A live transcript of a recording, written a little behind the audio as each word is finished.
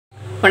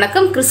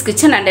வணக்கம் Chris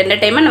kitchen and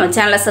entertainment. நம்ம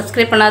சேனலை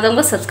சப்ஸ்கிரைப்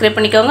பண்ணாதவங்க சப்ஸ்கிரைப்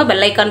பண்ணிக்கோங்க,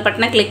 பெல் ஐக்கான்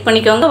பட்டனை கிளிக்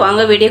பண்ணிக்கோங்க.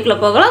 வாங்க வீடியோக்குள்ளே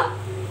போகலாம்.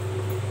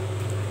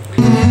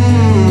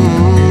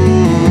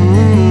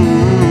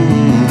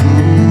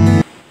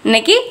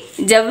 இன்னைக்கு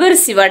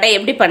ஜவ்வரிசி வடை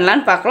எப்படி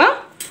பண்ணலான்னு பார்க்கலாம்.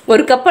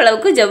 ஒரு கப்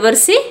அளவுக்கு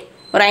ஜவ்வரிசி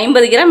ஒரு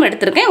 50 கிராம்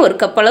எடுத்திருக்கேன். ஒரு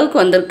கப்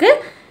அளவுக்கு வந்திருக்கு.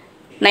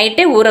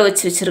 நைட்டே ஊற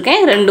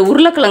வச்சுருக்கேன். 2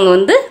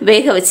 உருளைக்கிழங்கு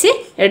வேக வச்சு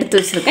எடுத்து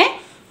வச்சுருக்கேன்.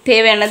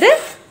 தேவையானது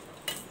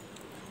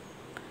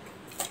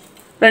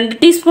 2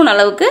 டீஸ்பூன்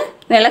அளவுக்கு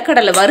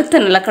நிலக்கடலை, வறுத்த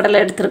நிலக்கடலை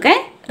எடுத்திருக்கேன்.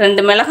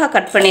 2 மிளகாய்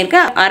கட்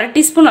பண்ணியிருக்கேன். அரை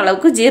டீஸ்பூன்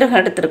அளவுக்கு ஜீரகம்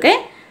எடுத்திருக்கேன்.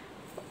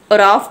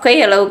 ஒரு 1/2 கை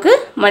அளவுக்கு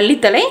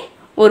மல்லித்தலை,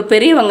 ஒரு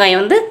பெரிய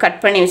வெங்காயம்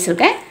கட் பண்ணி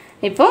வச்சுருக்கேன்.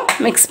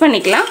 இப்போது மிக்ஸ்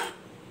பண்ணிக்கலாம்.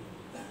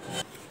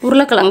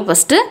 உருளைக்கிழங்கு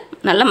ஃபஸ்ட்டு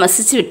நல்லா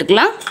மசிச்சு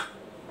விட்டுக்கலாம்.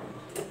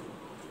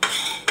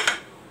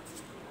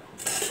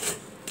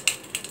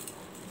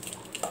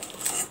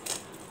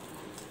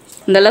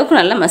 இந்தளவுக்கு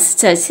நல்லா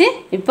மசிச்சாச்சு.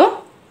 இப்போது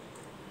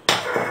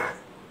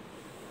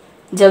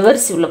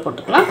ஜவ்வரிசி உள்ளே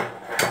போட்டுக்கலாம்.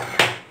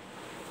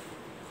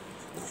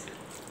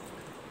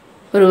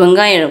 ஒரு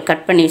வெங்காயம்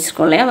கட் பண்ணி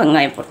வச்சுருக்கோம் இல்லையா,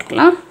 வெங்காயம்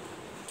போட்டுக்கலாம்.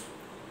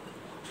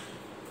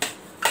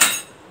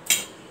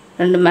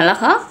 2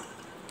 மிளகாய்,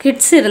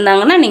 கிட்ஸ்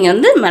இருந்தாங்கன்னா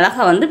நீங்கள்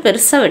மிளகாய்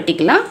பெருசாக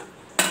வெட்டிக்கலாம்.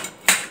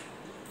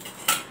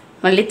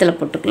 மல்லித்தலை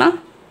போட்டுக்கலாம்.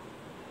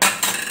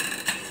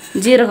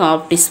 ஜீரகம்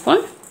 1/2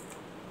 டீஸ்பூன்.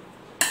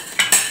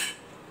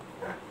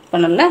 இப்போ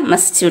நல்லா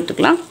மசிச்சு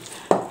விட்டுக்கலாம்.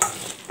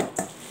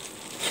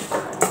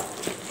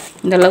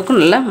 இந்த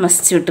அளவுக்கு நல்லா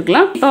மசிச்சு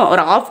விட்டுக்கலாம். இப்போ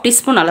ஒரு 1/2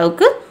 டீஸ்பூன்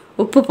அளவுக்கு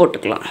உப்பு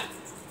போட்டுக்கலாம்.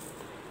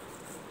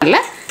 நல்லா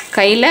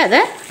கையில் அதை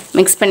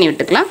மிக்ஸ் பண்ணி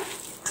விட்டுக்கலாம்.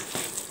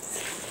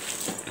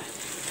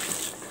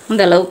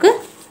 இந்த அளவுக்கு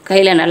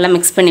கையில் நல்லா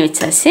மிக்ஸ் பண்ணி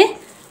வச்சாச்சு.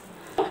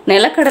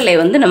 நிலக்கடலை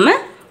நம்ம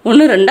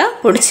 1-2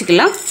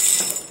 பொடிச்சிக்கலாம்.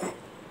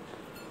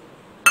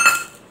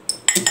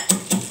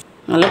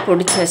 நல்லா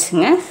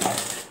பொடிச்சாச்சுங்க.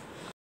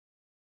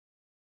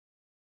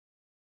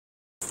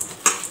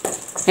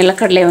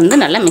 நிலக்கடலை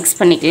நல்லா மிக்ஸ்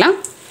பண்ணிக்கலாம்.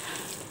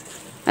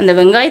 அந்த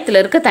வெங்காயத்தில்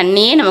இருக்க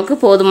தண்ணியே நமக்கு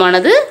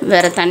போதுமானது.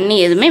 வேறு தண்ணி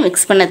எதுவுமே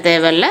மிக்ஸ் பண்ண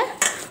தேவையில்லை.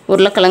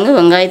 உருளைக்கிழங்கு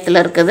வெங்காயத்தில்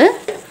இருக்குது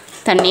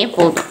தண்ணியே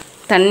போதும்.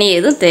 தண்ணி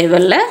எதுவும்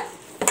தேவையில்லை.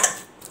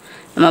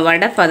 நம்ம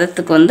வடை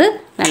பதத்துக்கு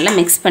நல்லா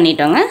மிக்ஸ்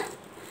பண்ணிட்டோங்க.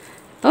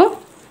 இப்போ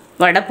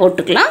வடை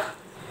போட்டுக்கலாம்.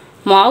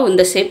 மாவு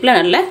இந்த ஷேப்பில்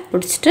நல்லா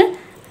பிடிச்சிட்டு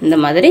இந்த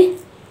மாதிரி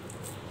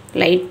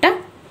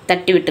லைட்டாக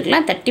தட்டி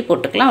விட்டுக்கலாம். தட்டி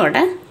போட்டுக்கலாம்.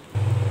 வடை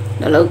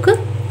இந்த அளவுக்கு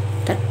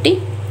தட்டி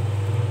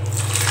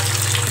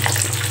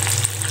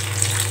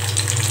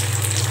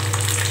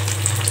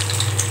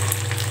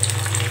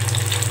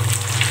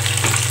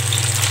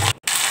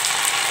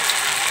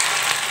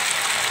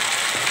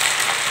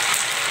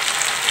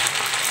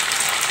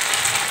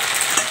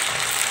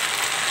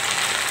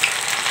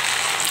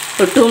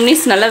ஒரு 2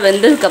 மினிட்ஸ் நல்லா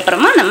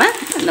வெந்ததுக்கப்புறமா நம்ம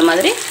இந்த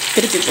மாதிரி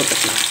திருப்பி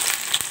போட்டுக்கலாம்.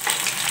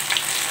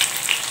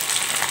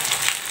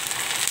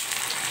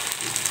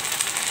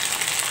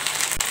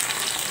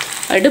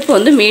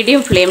 அடுப்பு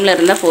மீடியம் ஃப்ளேமில்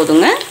இருந்தால்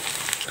போதுங்க.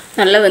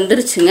 நல்லா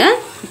வெந்துருச்சுங்க.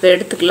 இப்போ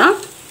எடுத்துக்கலாம்.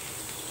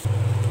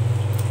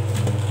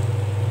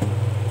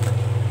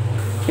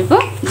 இப்போ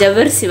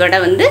ஜவ்வரிசி வடை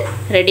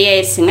ரெடி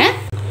ஆயிடுச்சுங்க.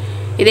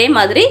 இதே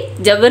மாதிரி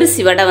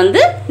ஜவ்வரிசி வடை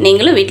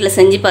நீங்களும் வீட்டில்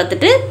செஞ்சு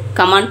பார்த்துட்டு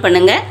கமெண்ட்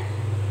பண்ணுங்கள்.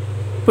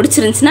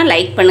 பிடிச்சிருந்துச்சுன்னா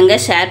லைக்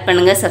பண்ணுங்கள், ஷேர்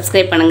பண்ணுங்கள்,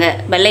 சப்ஸ்கிரைப் பண்ணுங்கள்,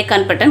 பெல்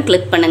ஐக்கான் பட்டன்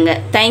கிளிக் பண்ணுங்கள்.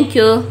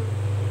 தேங்க்யூ.